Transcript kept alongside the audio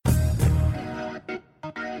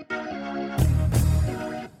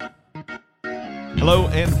Hello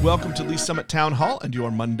and welcome to Lee Summit Town Hall and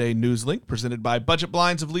your Monday NewsLink presented by Budget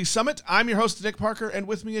Blinds of Lee Summit. I'm your host, Nick Parker, and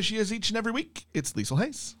with me as she is each and every week, it's Liesl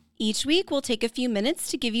Hayes. Each week, we'll take a few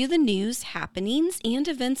minutes to give you the news, happenings, and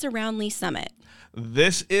events around Lee Summit.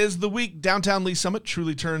 This is the week downtown Lee Summit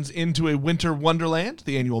truly turns into a winter wonderland.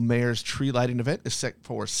 The annual Mayor's Tree Lighting event is set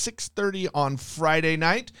for 6:30 on Friday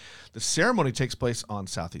night. The ceremony takes place on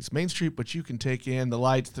Southeast Main Street, but you can take in the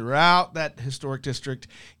lights throughout that historic district,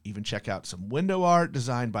 even check out some window art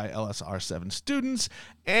designed by LSR7 students,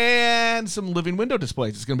 and some living window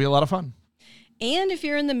displays. It's going to be a lot of fun. And if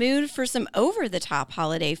you're in the mood for some over-the-top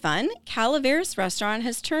holiday fun, Calaveras restaurant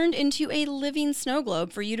has turned into a living snow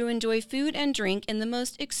globe for you to enjoy food and drink in the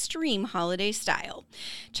most extreme holiday style.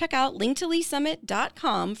 Check out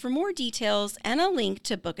linktoleesummit.com for more details and a link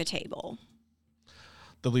to book a table.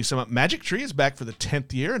 The Lee Summit Magic Tree is back for the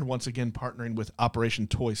 10th year and once again partnering with Operation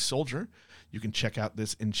Toy Soldier. You can check out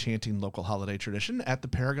this enchanting local holiday tradition at the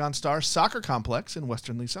Paragon Star Soccer Complex in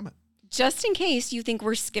Western Lee Summit. Just in case you think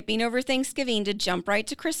we're skipping over Thanksgiving to jump right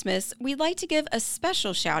to Christmas, we'd like to give a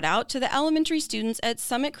special shout out to the elementary students at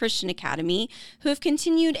Summit Christian Academy who have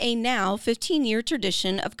continued a now 15-year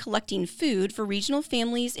tradition of collecting food for regional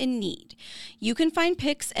families in need. You can find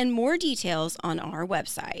pics and more details on our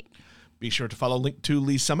website. Be sure to follow Link to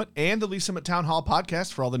Lee Summit and the Lee Summit Town Hall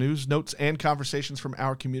podcast for all the news, notes, and conversations from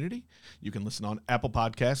our community. You can listen on Apple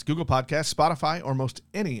Podcasts, Google Podcasts, Spotify, or most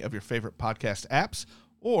any of your favorite podcast apps,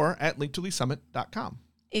 or at linktoleesummit.com.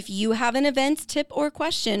 If you have an event, tip, or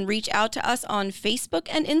question, reach out to us on Facebook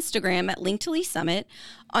and Instagram at Link to Lee Summit,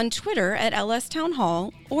 on Twitter at LS Town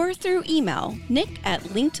Hall, or through email,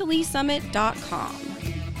 nick@linktoleesummit.com.